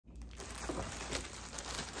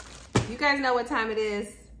guys know what time it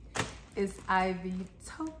is. It's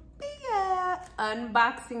IvyTopia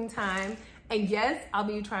unboxing time. And yes, I'll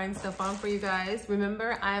be trying stuff on for you guys.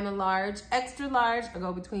 Remember, I am a large, extra large. I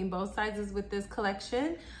go between both sizes with this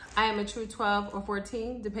collection. I am a true 12 or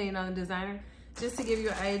 14, depending on the designer, just to give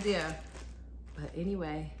you an idea. But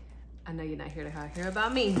anyway, I know you're not here to hear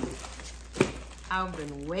about me. I've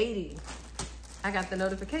been waiting. I got the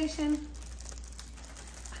notification.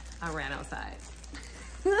 I ran outside.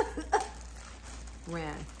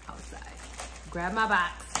 Ran outside. Grabbed my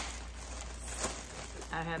box.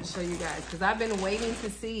 I had to show you guys because I've been waiting to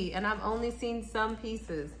see, and I've only seen some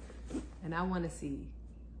pieces, and I want to see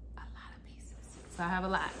a lot of pieces. So I have a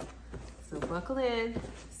lot. So buckle in,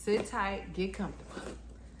 sit tight, get comfortable.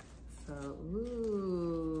 So,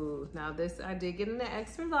 ooh. Now this, I did get in the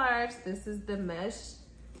extra large. This is the mesh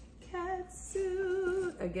cat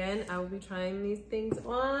suit. Again, I will be trying these things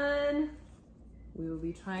on. We will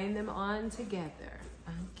be trying them on together.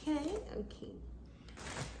 Okay.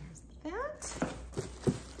 There's that.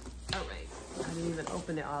 All right, I didn't even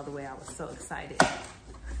open it all the way. I was so excited.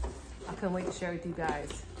 I couldn't wait to share with you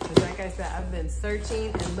guys. Because like I said, I've been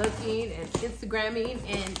searching and looking and Instagramming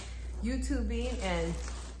and YouTubing, and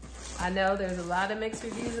I know there's a lot of mixed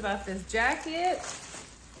reviews about this jacket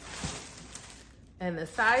and the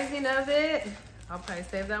sizing of it. I'll probably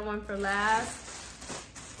save that one for last.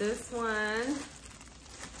 This one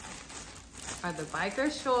are the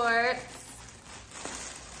biker shorts.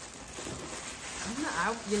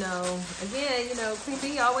 Again, Queen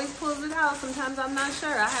Bee always pulls it out. Sometimes I'm not sure.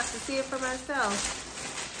 I have to see it for myself.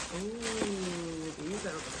 Ooh, these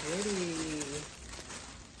are pretty.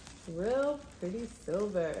 Real pretty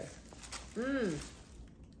silver. I'll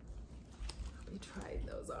be trying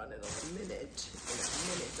those on in a minute.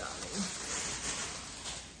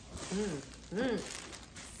 Darling.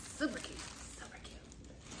 Super cute.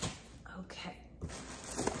 Okay.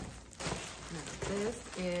 Now this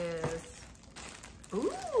is,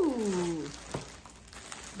 ooh,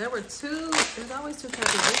 there were two, there's always two cat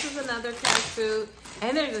suits. This is another cat suit,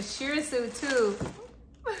 and there's a sheer suit too.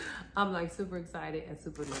 I'm like super excited and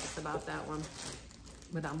super nervous about that one,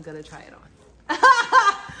 but I'm gonna try it on.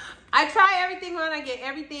 I try everything on, I get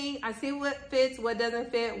everything. I see what fits, what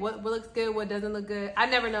doesn't fit, what looks good, what doesn't look good. I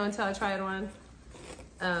never know until I try it on.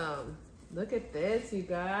 Look at this, you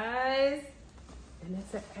guys. And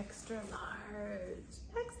it's an extra large,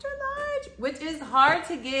 which is hard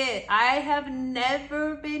to get. I have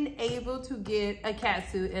never been able to get a cat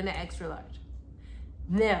suit in an extra large.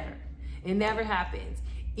 Never. It never happens.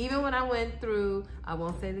 Even when I went through, I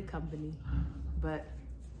won't say the company, but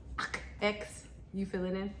X, you fill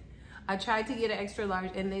it in? I tried to get an extra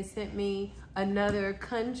large and they sent me another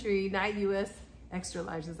country, not US extra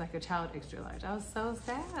large. It's like a child extra large. I was so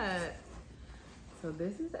sad. So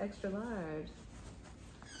this is extra large.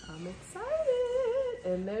 I'm excited.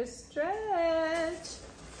 And there's stretch.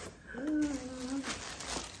 Ooh. I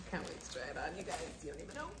can't wait to try it on, you guys. You don't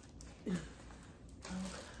even know.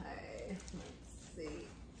 Okay, let's see.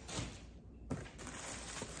 We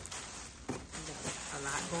got a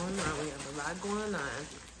lot going on. We have a lot going on.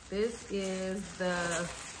 This is the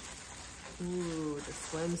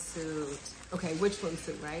swimsuit. Okay, which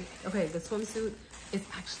swimsuit, right? Okay, the swimsuit is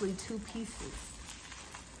actually two pieces.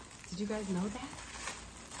 Did you guys know that?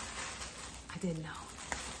 I didn't know.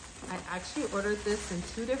 I actually ordered this in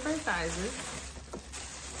two different sizes.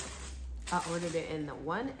 I ordered it in the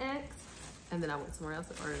 1X, and then I went somewhere else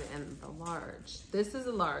and ordered it in the large. This is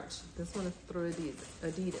a large. This one is through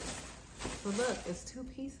Adidas. So look, it's two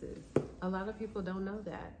pieces. A lot of people don't know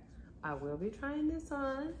that. I will be trying this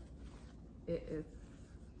on. It is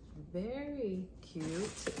very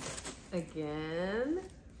cute. Again,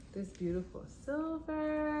 this beautiful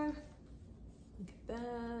silver. Look at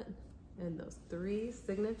that. And those 3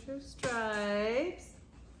 signature stripes.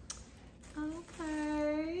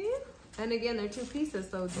 Okay. And again, they're 2 pieces,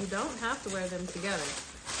 so you don't have to wear them together.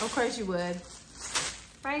 Of course you would.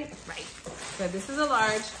 Right? Right. So this is a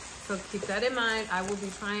large, so keep that in mind. I will be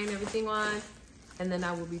trying everything on, and then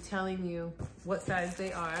I will be telling you what size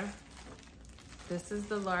they are. This is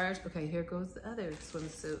the large. Okay, here goes the other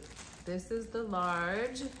swimsuit. This is the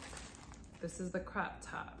large. This is the crop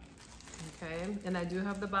top. Okay, and I do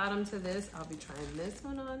have the bottom to this. I'll be trying this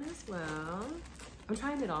one on as well. I'm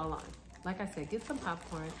trying it all on. Like I said, get some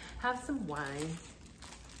popcorn, have some wine.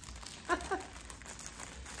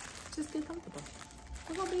 Just get comfortable.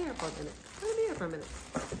 We're gonna be here for a minute.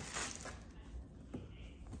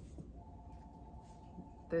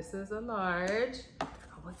 This is a large. I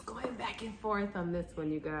was going back and forth on this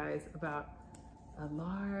one, you guys, about a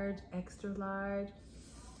large, extra large.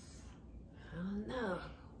 I don't know.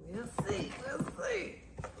 We'll see.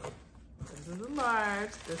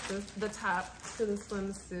 large. This is the top to the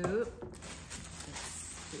swimsuit. Let's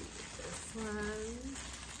see this one.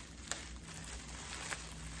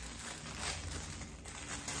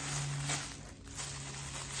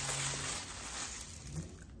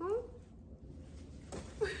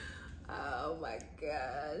 Oh my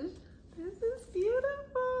gosh, this is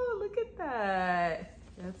beautiful. Look at that.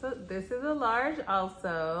 This is a large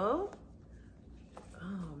also.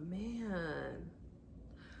 Oh man,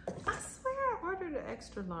 I swear I ordered an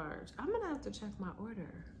extra large. I'm gonna have to check my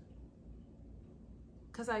order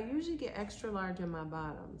because I usually get extra large in my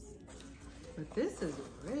bottoms, but this is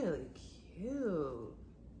really cute.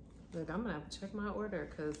 Look, I'm gonna have to check my order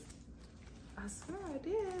because I swear I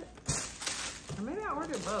did. Or maybe I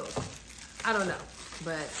ordered both. I don't know,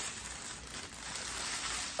 but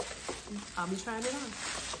I'll be trying it on.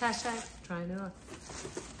 Hashtag trying it on.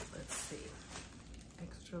 Let's see.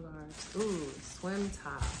 Extra large. Ooh, swim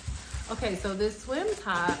top. Okay, so this swim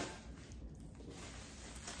top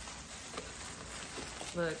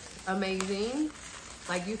looks amazing.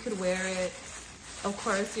 Like you could wear it. Of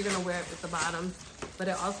course, you're gonna wear it with the bottoms, but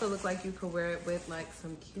it also looks like you could wear it with like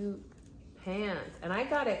some cute pants. And I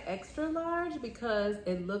got it extra large because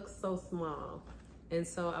it looks so small. And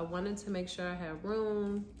so I wanted to make sure I have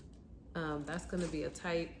room. That's gonna be a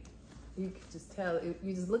tight, you could just tell,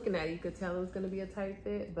 you just looking at it, you could tell it was gonna be a tight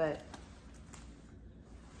fit, but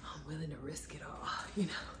I'm willing to risk it all, you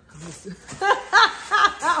know.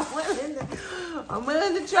 I'm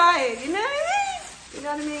willing to try it, you know what I mean? You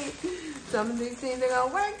know what I mean? Some of these things are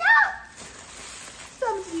gonna work out.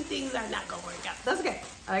 Some of these things are not gonna work out. That's okay.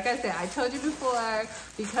 Like I said, I told you before,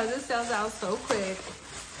 because it sells out so quick,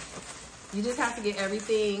 you just have to get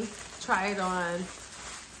everything, try it on,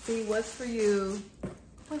 see what's for you,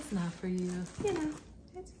 what's not for you. You know,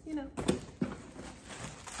 it's, you know,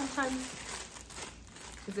 sometimes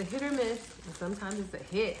it's a hit or miss, and sometimes it's a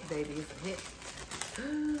hit, baby, it's a hit.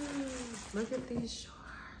 Look at these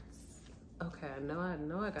shorts. Okay, I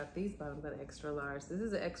know I got these bottoms at extra large. This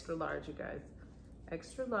is an extra large, you guys.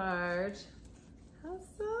 Extra large. Has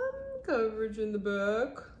some coverage in the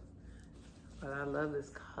back. But I love this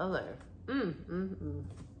color.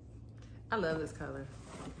 I love this color.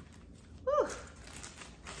 Whew.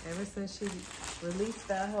 Ever since she released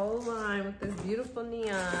that whole line with this beautiful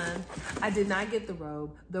neon. I did not get the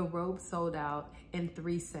robe. The robe sold out in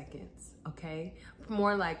 3 seconds, okay?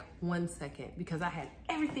 More like 1 second, because I had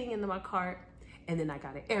everything in my cart and then I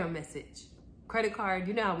got an error message. Credit card,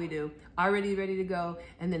 you know how we do. Already ready to go.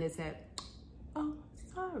 And then it said, oh,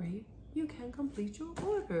 sorry, you can't complete your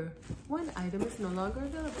order. One item is no longer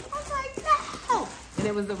available. I was like, no! And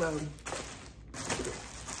it was the robe.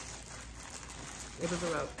 It was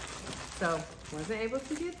the robe. So, wasn't able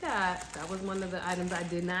to get that. That was one of the items I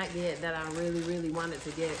did not get that I really, really wanted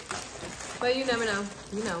to get. But you never know.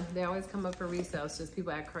 You know, they always come up for resale. It's just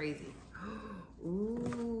people act crazy.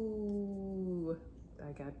 Ooh,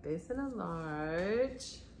 I got this in a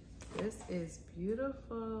large. This is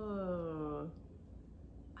beautiful.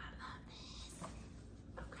 I love this.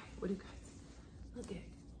 Okay, what do you guys look at?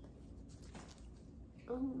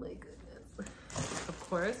 Oh my goodness. Of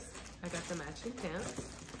course, I got the matching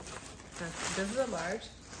pants. This is a large.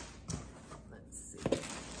 Let's see.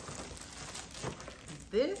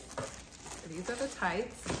 These are the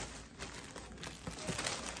tights.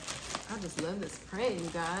 I just love this print, you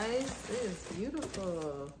guys. It is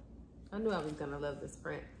beautiful. I knew I was gonna love this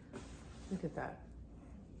print. Look at that.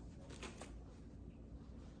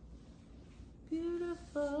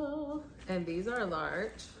 Beautiful. And these are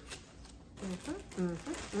large.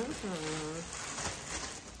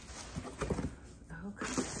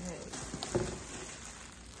 Okay.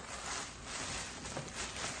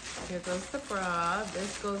 Here goes the bra.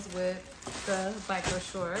 This goes with the biker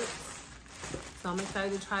shorts. So I'm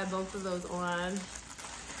excited to try both of those on.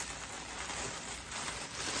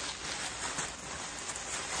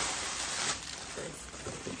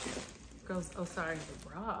 This goes, oh sorry, the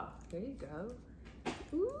bra. There you go.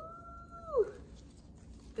 Ooh,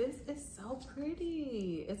 this is so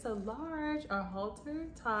pretty. It's a large or halter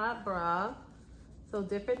top bra. So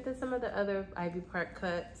different than some of the other Ivy Park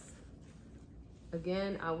cuts.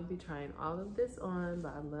 Again, I will be trying all of this on,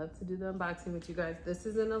 but I love to do the unboxing with you guys. This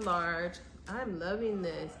is in a large. I'm loving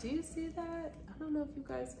this. Do you see that? I don't know if you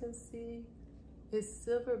guys can see. It's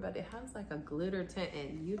silver, but it has like a glitter tint,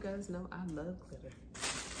 and you guys know I love glitter.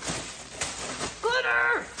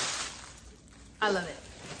 Glitter! I love it.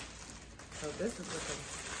 So this is looking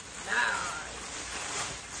nice.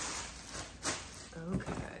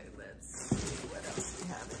 Okay, let's see what else we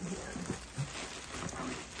have in here.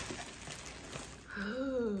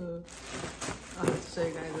 I'll show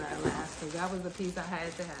you guys that last. So that was the piece I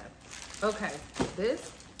had to have. Okay,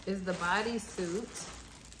 this is the bodysuit.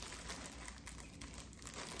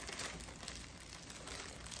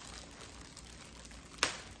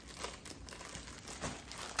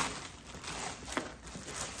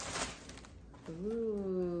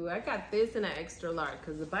 Ooh, I got this in an extra large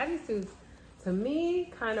because the bodysuits, to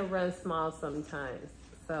me, kind of run small sometimes.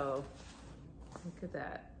 So, look at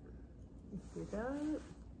that. You see that?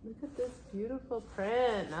 Look at this beautiful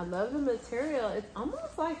print. I love the material. It's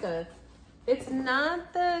almost like a, it's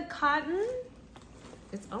not the cotton.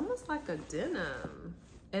 It's almost like a denim.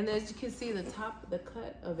 And as you can see, the top, the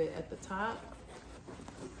cut of it at the top,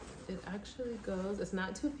 it actually goes, it's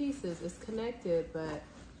not two pieces, it's connected, but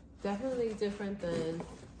definitely different than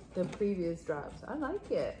the previous drops. I like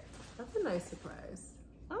it. That's a nice surprise.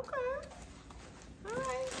 Okay. All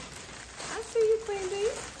right. I see you, Queen Bee.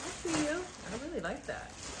 I see you. I really like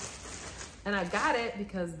that. And I got it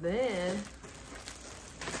because then,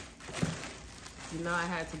 you know, I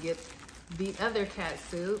had to get the other cat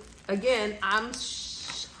suit. Again, I'm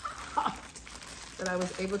shocked that I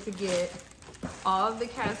was able to get all of the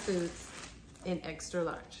cat suits in extra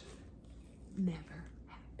large. Never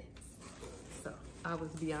happens. So I was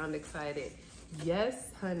beyond excited.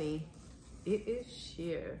 Yes, honey, it is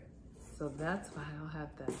sheer. So that's why I'll have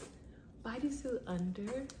that bodysuit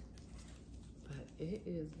under. But it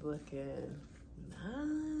is looking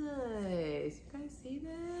nice. You guys see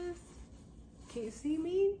this? Can you see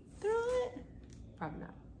me through it? Probably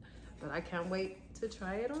not. But I can't wait to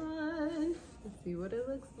try it on and see what it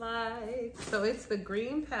looks like. So it's the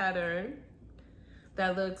green pattern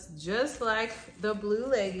that looks just like the blue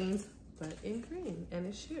leggings, but in green, and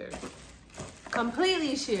it's sheer.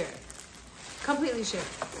 Completely sheer. Completely sheer,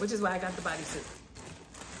 which is why I got the bodysuit.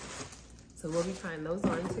 So we'll be trying those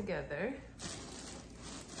on together.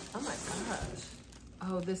 Oh my gosh.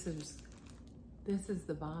 Oh, this is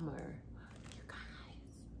the bomber. You guys,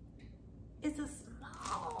 it's a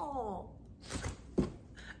small.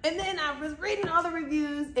 And then I was reading all the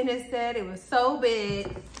reviews and it said it was so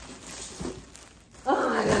big. Oh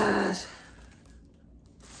my gosh.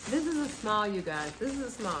 This is a small, you guys. This is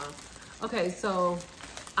a small. Okay, so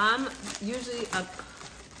I'm usually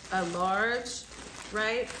a large,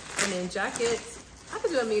 right? And then jackets, I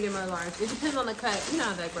could do a medium or a large. It depends on the cut. You know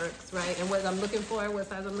how that works, right? And what I'm looking for, what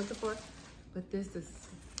size I'm looking for. But this is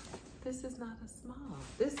not a small.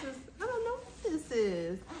 This is, I don't know what this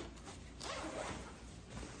is.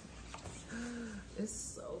 It's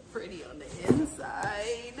so pretty on the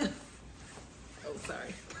inside. Oh,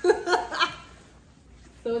 sorry.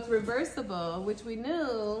 So it's reversible, which we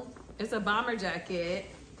knew. It's a bomber jacket,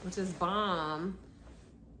 which is bomb.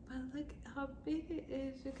 But look how big it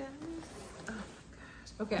is, you guys. Oh my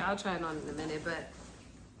gosh. Okay, I'll try it on in a minute, but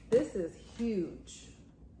this is huge.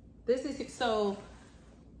 This is, so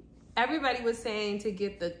everybody was saying to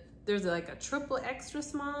get there's like a triple extra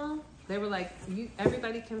small. They were like,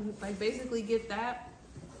 everybody can like basically get that,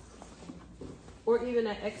 or even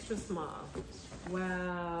an extra small.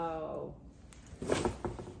 Wow.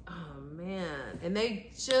 Oh man. And they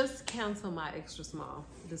just canceled my extra small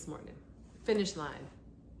this morning. Finish line.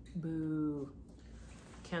 Boo.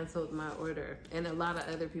 Canceled my order. And a lot of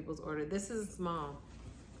other people's order. This is small.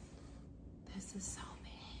 This is so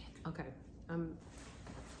big. Okay. I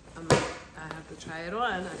have to try it on.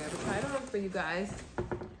 I gotta try it on for you guys.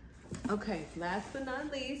 Okay, last but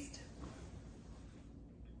not least,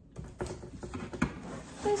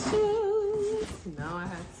 the shoes. Now I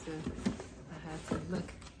had to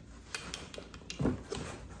look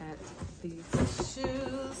at these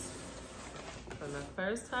shoes from the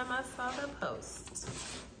first time I saw them post.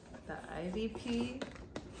 The IVP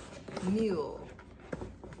Mule.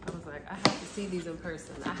 I was like, I have to see these in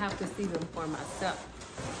person. I have to see them for myself.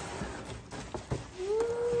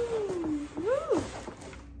 Woo, woo.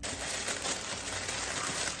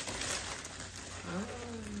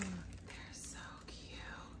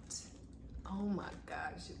 Oh my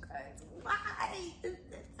gosh, you guys. Why is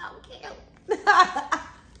this so cute?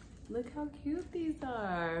 Look how cute these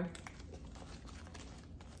are.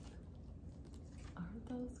 Aren't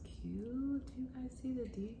those cute? Do you guys see the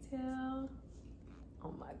detail?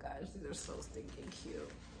 Oh my gosh, these are so stinking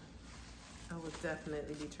cute. I will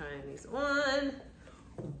definitely be trying these on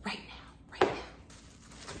right now.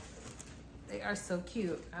 They are so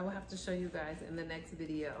cute. I will have to show you guys in the next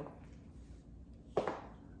video.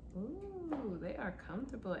 Ooh, they are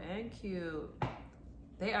comfortable and cute.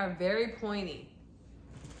 They are very pointy.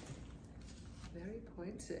 Very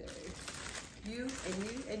pointy. You and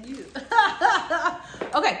you and you.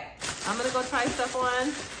 Okay, I'm gonna go try stuff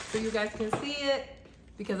on so you guys can see it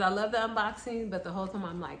because I love the unboxing, but the whole time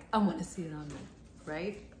I'm like, I want to see it on me,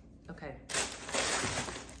 right? Okay,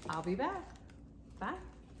 I'll be back. Bye.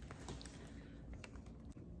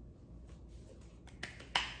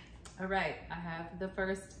 All right, I have the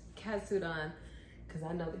first cat suit on because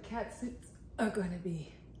I know the cat suits are going to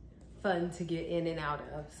be fun to get in and out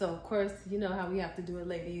of. So of course, you know how we have to do it,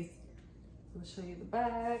 ladies. I'll show you the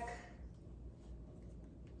back.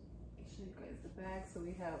 Show you guys the back. So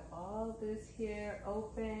we have all this here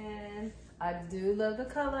open. I do love the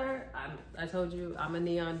color. I told you I'm a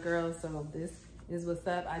neon girl, so this is what's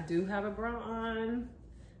up. I do have a bra on.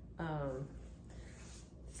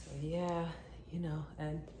 So yeah, you know,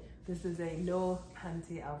 and this is a no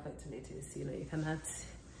panty outfit to ladies. You know, you cannot,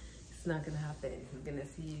 it's not gonna happen. You're gonna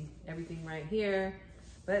see everything right here,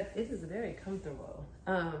 but it is very comfortable.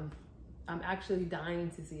 I'm actually dying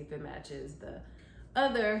to see if it matches the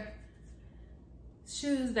other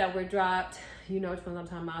shoes that were dropped. You know which ones I'm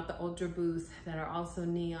talking about, the Ultra Boost that are also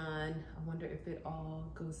neon. I wonder if it all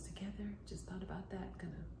goes together. Just thought about that.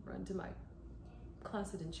 Gonna run to my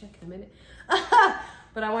closet and check in a minute.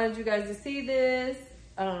 But I wanted you guys to see this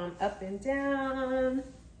up and down.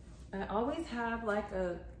 I always have like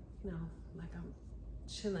a, you know, like I'm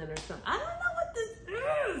chilling or something. I don't know what this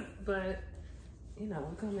is, but you know,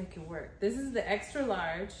 we're gonna make it work. This is the extra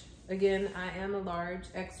large. Again, I am a large,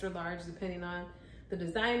 extra large, depending on the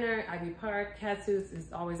designer. Ivy Park, cat suits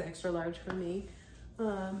is always extra large for me.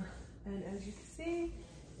 And as you can see,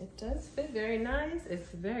 it does fit very nice. It's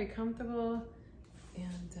very comfortable.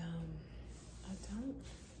 And I don't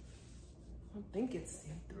think it's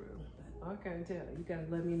see-through, but I can't tell. You gotta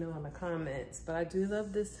let me know in the comments. But I do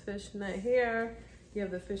love this fishnet here. You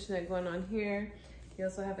have the fishnet going on here. You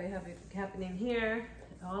also have it happening here,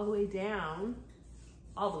 all the way down,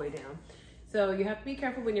 all the way down. So you have to be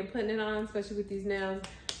careful when you're putting it on, especially with these nails.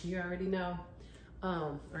 You already know,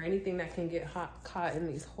 or anything that can get caught in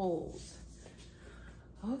these holes.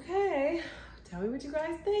 Okay, tell me what you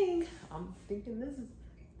guys think. I'm thinking this is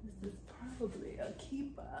probably a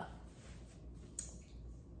keeper.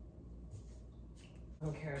 I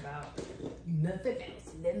don't care about nothing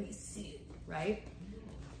else. Let me see it, right?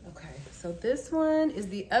 Okay, so this one is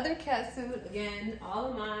the other cat suit. Again, all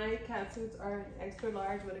of my cat suits are extra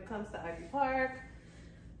large when it comes to Ivy Park.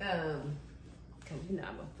 Cause you know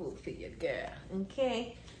I'm a full-figured girl.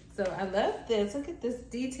 Okay, so I love this. Look at this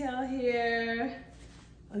detail here.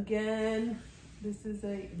 Again, this is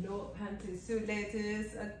a no panty suit,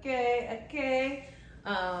 ladies. Okay.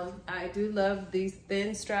 I do love these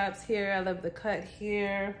thin straps here. I love the cut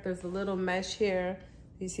here. There's a little mesh here.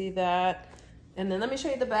 You see that? And then let me show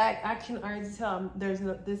you the back. I can already tell this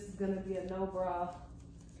is gonna be a no bra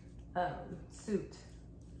suit.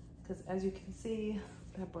 Because as you can see,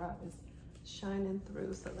 that bra is shining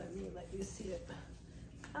through. So let you see it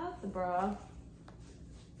out the bra.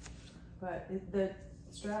 But the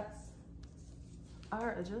straps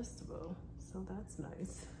are adjustable, so that's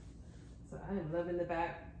nice. So I am loving the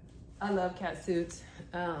back. I love cat suits.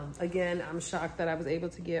 Again, I'm shocked that I was able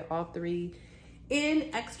to get all three in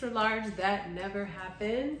extra large. That never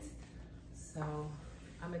happens. So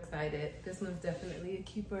I'm excited. This one's definitely a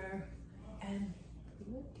keeper. And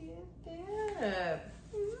look at that.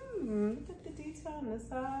 Look at the detail on the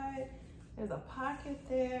side. There's a pocket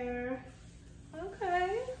there.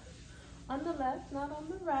 Okay. On the left, not on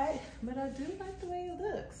the right, but I do like the way it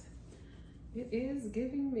looks. It is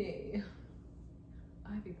giving me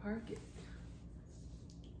Ivy Park.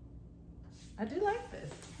 I do like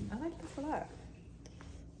this. I like this a lot.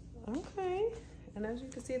 Okay, and as you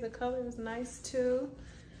can see, the color is nice too.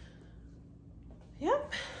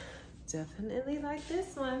 Yep, definitely like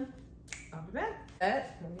this one. I'll be back.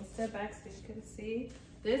 Let me step back so you can see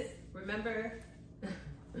this. Remember,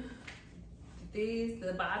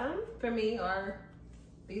 the bottom for me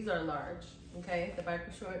these are large, okay? The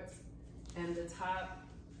biker shorts, and the top,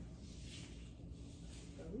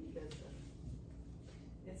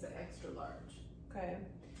 it's an extra large, okay?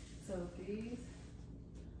 So these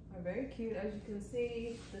are very cute. As you can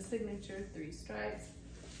see, the signature 3 stripes,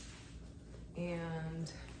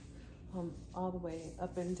 and all the way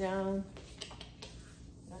up and down,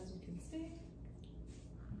 as you can see.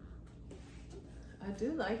 I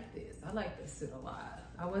do like this. I like this suit a lot.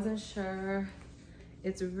 I wasn't sure.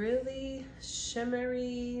 It's really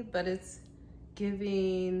shimmery, but it's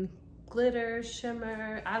giving glitter,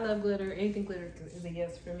 shimmer. I love glitter. Anything glitter is a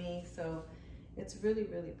yes for me. So it's really,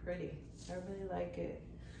 really pretty. I really like it.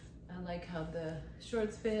 I like how the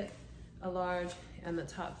shorts fit a large and the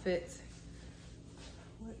top fits,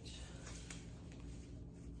 which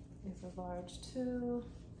is a large too.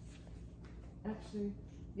 Actually,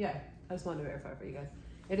 yeah, I just wanted to verify for you guys.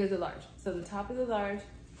 It is a large. So the top is a large.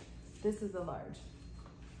 This is a large.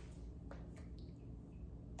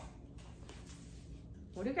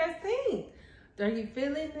 What do you guys think? Are you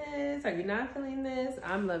feeling this? Are you not feeling this?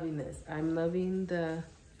 I'm loving this. I'm loving the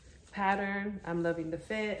pattern. I'm loving the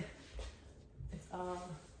fit. It's all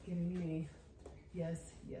giving me yes,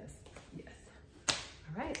 yes, yes.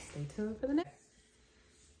 All right, stay tuned for the next.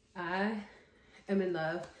 I am in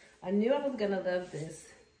love. I knew I was gonna love this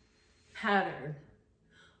pattern,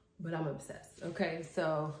 but I'm obsessed. Okay,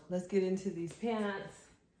 so let's get into these pants.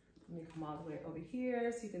 Let me come all the way over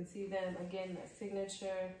here so you can see them. Again, that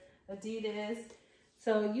signature Adidas.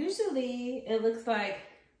 So usually it looks like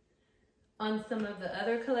on some of the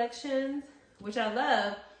other collections, which I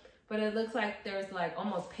love, but it looks like there's like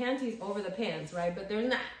almost panties over the pants, right? But they're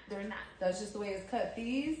not, That's just the way it's cut.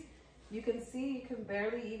 These, you can see, you can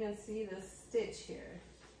barely even see the stitch here.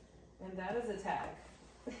 And that is a tag.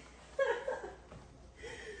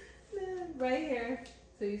 Right here.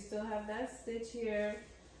 So you still have that stitch here.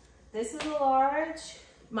 This is a large.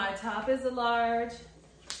 My top is a large.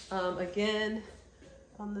 Again,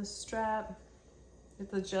 on the strap,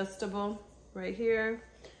 it's adjustable right here.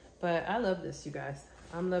 But I love this, you guys.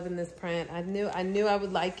 I'm loving this print. I knew I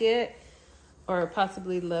would like it or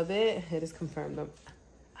possibly love it. It is confirmed. I'm in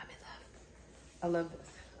love. I love this.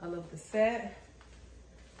 I love the set.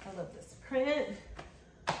 I love this print.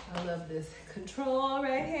 I love this control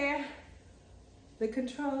right here. The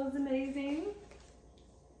control is amazing.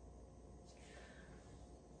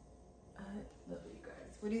 I love it, you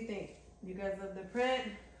guys. What do you think? You guys love the print?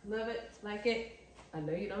 Love it? Like it? I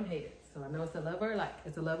know you don't hate it. So I know it's a love or like.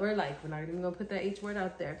 It's a love or like. We're not even gonna put that H word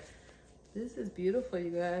out there. This is beautiful,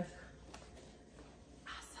 you guys.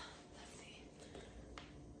 Awesome. Let's see.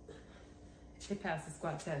 It passed the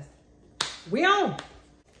squat test. We on!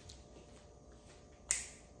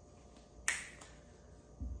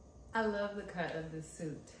 I love the cut of this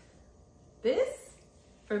suit. This,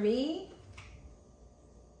 for me,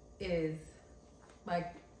 is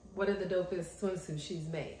like one of the dopest swimsuits she's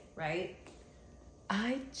made, right?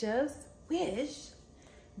 I just wish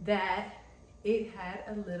that it had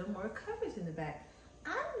a little more coverage in the back.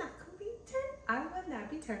 I would not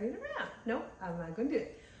be turning around. Nope, I'm not gonna do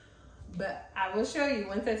it. But I will show you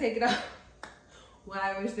once I take it off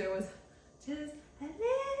why I wish there was just a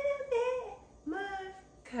little bit more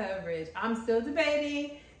coverage. I'm still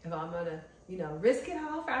debating if I'm gonna, risk it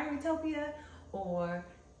all for IvyTopia or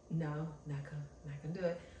no, not gonna do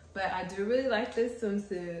it. But I do really like this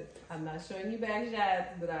swimsuit. I'm not showing you back shots,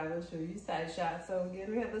 but I will show you side shots. So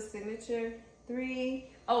again, we have the signature 3.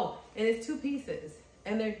 Oh, and it's 2 pieces,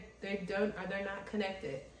 and they're not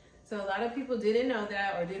connected. So a lot of people didn't know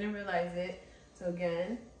that or didn't realize it. So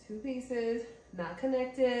again, 2 pieces, not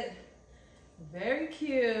connected. Very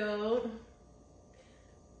cute.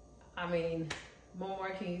 I mean, what more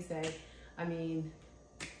can you say? I mean,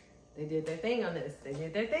 they did their thing on this. They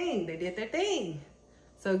did their thing. They did their thing.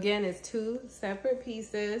 So again, it's 2 separate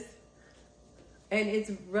pieces.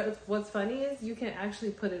 And what's funny is you can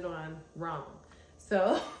actually put it on wrong.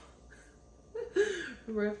 So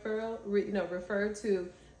refer to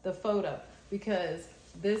the photo, because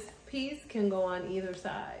this piece can go on either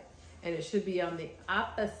side and it should be on the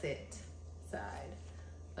opposite side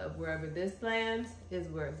of wherever this lands is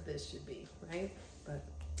where this should be, right? But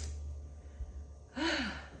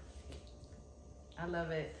I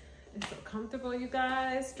love it. It's so comfortable, you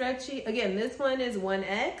guys. Stretchy. Again, this one is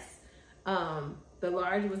 1X. The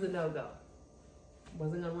large was a no-go.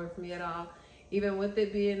 Wasn't gonna work for me at all. Even with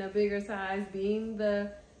it being a bigger size, being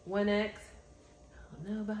the 1X, I don't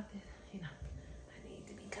know about this. I need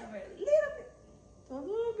to be covered a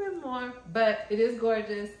little bit more. But it is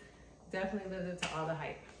gorgeous. Definitely lives up to all the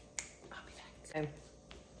hype. I'll be back. Okay.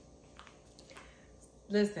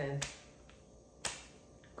 Listen,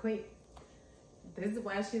 queen. This is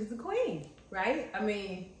why she's the queen, right? I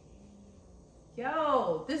mean,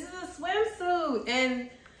 yo, this is a swimsuit and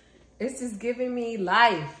it's just giving me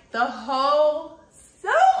life. The whole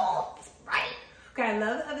suit, right? Okay, I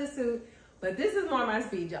love the other suit, but this is more my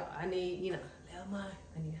speed, y'all. I need, a little more.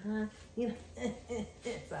 I need,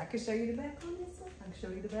 so I can show you the back on this one. I can show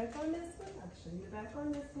you the back on this one. I can show you the back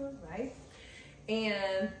on this one, right?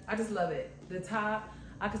 And I just love it. The top,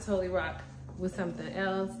 I could totally rock with something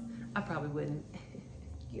else. I probably wouldn't,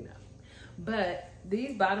 But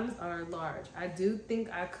these bottoms are large. I do think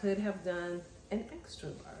I could have done an extra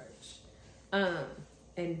large.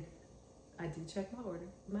 And I did check my order.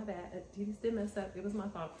 My bad. Adidas did mess up. It was my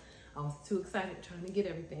fault. I was too excited trying to get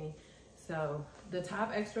everything. So the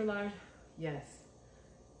top extra large, yes.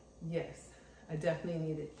 Yes, I definitely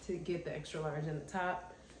needed to get the extra large in the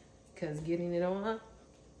top because getting it on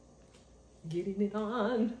getting it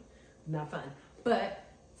on. Not fun, but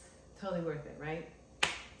totally worth it, right?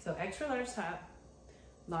 So extra large top,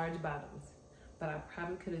 large bottoms, but I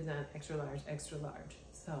probably could have done extra large, extra large.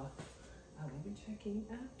 So I will be checking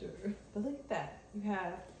after. But look at that. You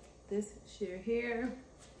have this sheer here.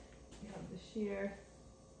 You have the sheer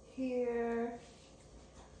here.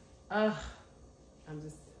 Ugh, I'm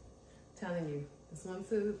just telling you, this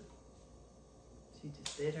swimsuit, she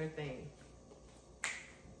just did her thing.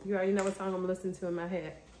 You already know what song I'm listening to in my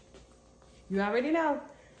head. You already know.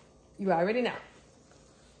 You already know.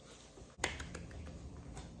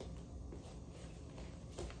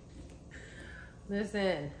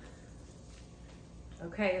 Listen.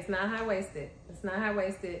 Okay, it's not high-waisted. It's not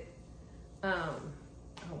high-waisted. Oh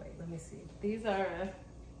wait, let me see. These are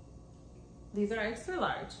extra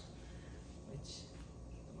large, which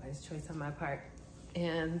wise choice on my part.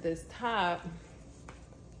 And this top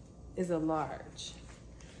is a large.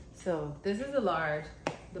 So this is a large.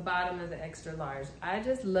 The bottom is an extra large. I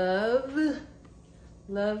just love,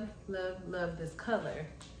 love, love, love this color.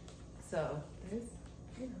 So there's,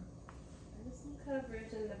 you know, there's some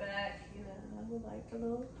coverage in the back. You know, I would like a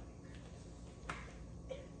little.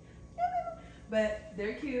 But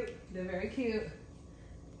they're cute. They're very cute.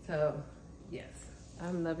 So yes,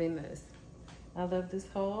 I'm loving this. I love this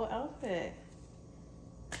whole outfit.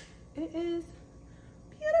 It is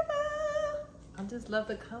beautiful. I just love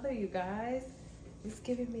the color, you guys. It's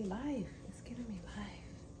giving me life. It's giving me life.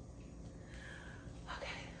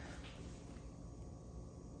 Okay.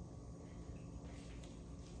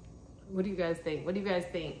 What do you guys think? What do you guys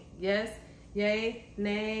think? Yes? Yay?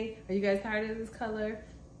 Nay? Are you guys tired of this color?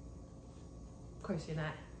 Of course you're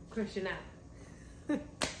not. Of course you're not.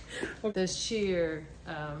 The sheer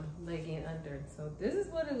legging under. So this is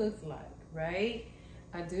what it looks like, right?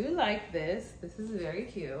 I do like this. This is very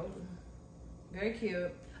cute. Very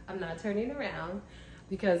cute. I'm not turning around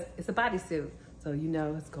because it's a bodysuit. So you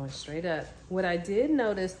know it's going straight up. What I did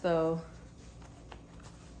notice though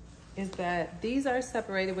is that these are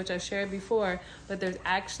separated, which I shared before, but there's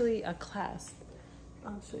actually a clasp.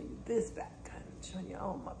 I'll show you this back. I'm showing you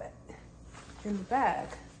on my back. In the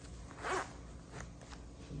back.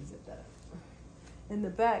 In the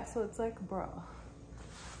back, so it's like a bra.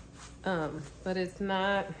 But it's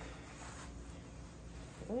not,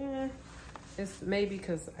 it's maybe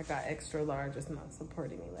because I got extra large, it's not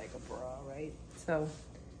supporting me like a bra, right? So,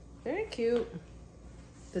 very cute.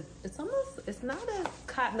 It's almost, it's not a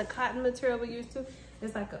cotton material we used to.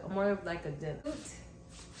 It's like more of like a denim.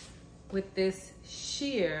 With this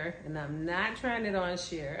sheer, and I'm not trying it on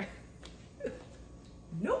sheer.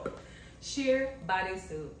 Nope. Sheer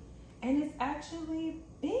bodysuit. And it's actually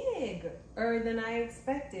bigger than I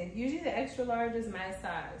expected. Usually the extra large is my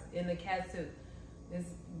size in the cat suit.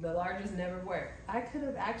 The larges never work. I could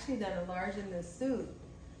have actually done a large in this suit.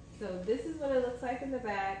 So this is what it looks like in the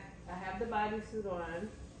back. I have the bodysuit on.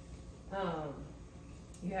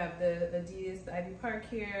 You have the Adidas Ivy Park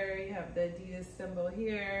here. You have the Adidas symbol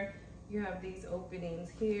here. You have these openings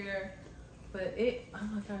here. But oh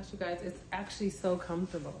my gosh, you guys, it's actually so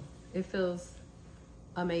comfortable. It feels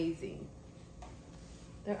amazing.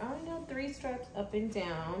 There are no 3 straps up and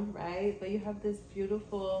down, right? But you have this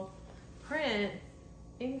beautiful print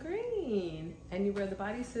in green. And you wear the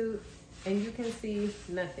bodysuit and you can see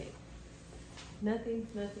nothing. Nothing,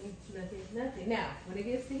 nothing, nothing, nothing. Now, when it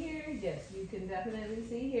gets to here, yes, you can definitely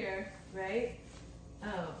see here, right?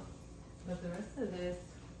 But the rest of this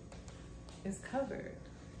is covered.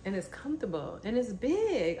 And it's comfortable and it's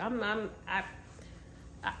big.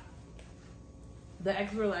 The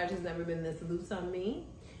extra large has never been this loose on me.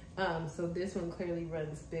 So this one clearly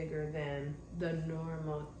runs bigger than the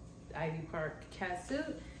normal Ivy Park cat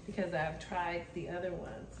suit because I've tried the other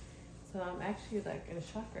ones. So I'm actually like in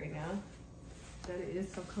shock right now that it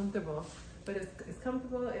is so comfortable. But it's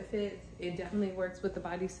comfortable, it fits, it definitely works with the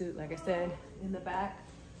bodysuit, like I said, in the back.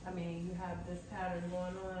 I mean, you have this pattern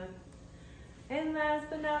going on. And last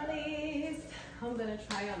but not least, I'm gonna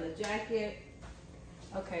try on the jacket.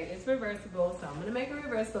 Okay, it's reversible, so I'm gonna make it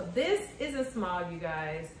reversible. This is a small, you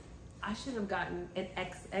guys. I should have gotten an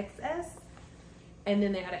XXS, and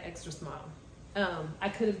then they had an extra small. I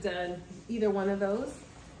could have done either one of those.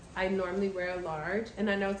 I normally wear a large, and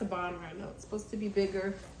I know it's a bomber. I know it's supposed to be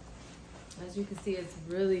bigger. As you can see, it's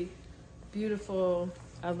really beautiful.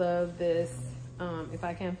 I love this. If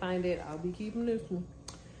I can't find it, I'll be keeping this one.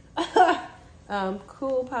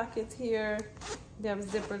 Cool pockets here. You have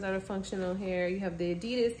zippers that are functional here. You have the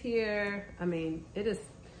Adidas here. I mean, it is,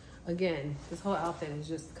 again, this whole outfit is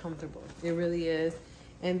just comfortable. It really is.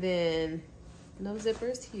 And then no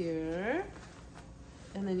zippers here.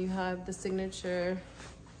 And then you have the signature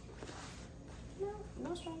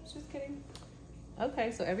No stripes, just kidding.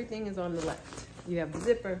 Okay, so everything is on the left. You have the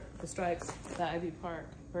zipper, the stripes, the Ivy Park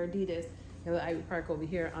for Adidas, and the Ivy Park over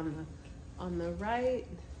here on the right.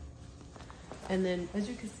 And then, as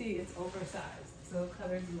you can see, it's oversized, so it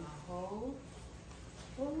covers my whole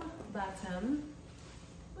bottom,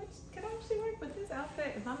 which can actually work with this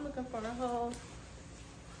outfit if I'm looking for a whole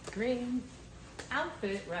green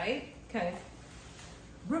outfit, right? Okay.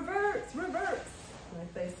 Reverse,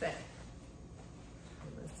 like they say.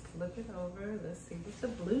 Let's flip it over. Let's see what the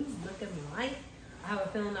blue's looking like. I have a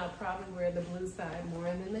feeling I'll probably wear the blue side more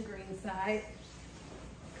than the green side.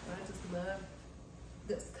 I just love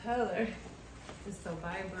this color. It's so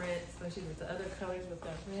vibrant, especially with the other colors with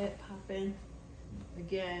that red popping.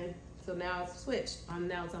 Again, so now it's switched.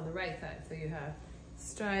 Now it's on the right side. So you have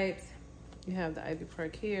stripes, you have the Ivy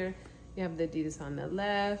Park here, you have the Adidas on the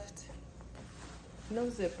left. No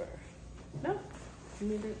zipper. No,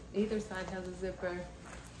 either side has a zipper.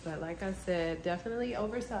 But like I said, definitely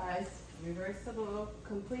oversized, reversible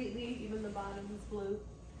completely, even the bottom is blue.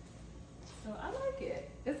 So I like it.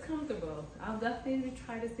 It's comfortable. I'll definitely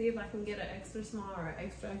try to see if I can get an extra small or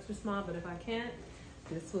extra small, but if I can't,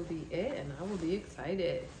 this will be it and I will be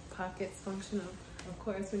excited. Pockets functional, of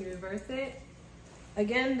course, when you reverse it.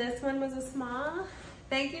 Again, this one was a small.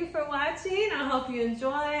 Thank you for watching. I hope you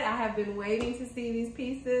enjoyed. I have been waiting to see these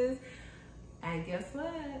pieces. And guess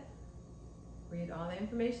what? Read all the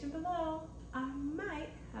information below. I might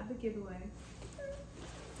have a giveaway.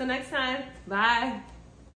 So next time, bye.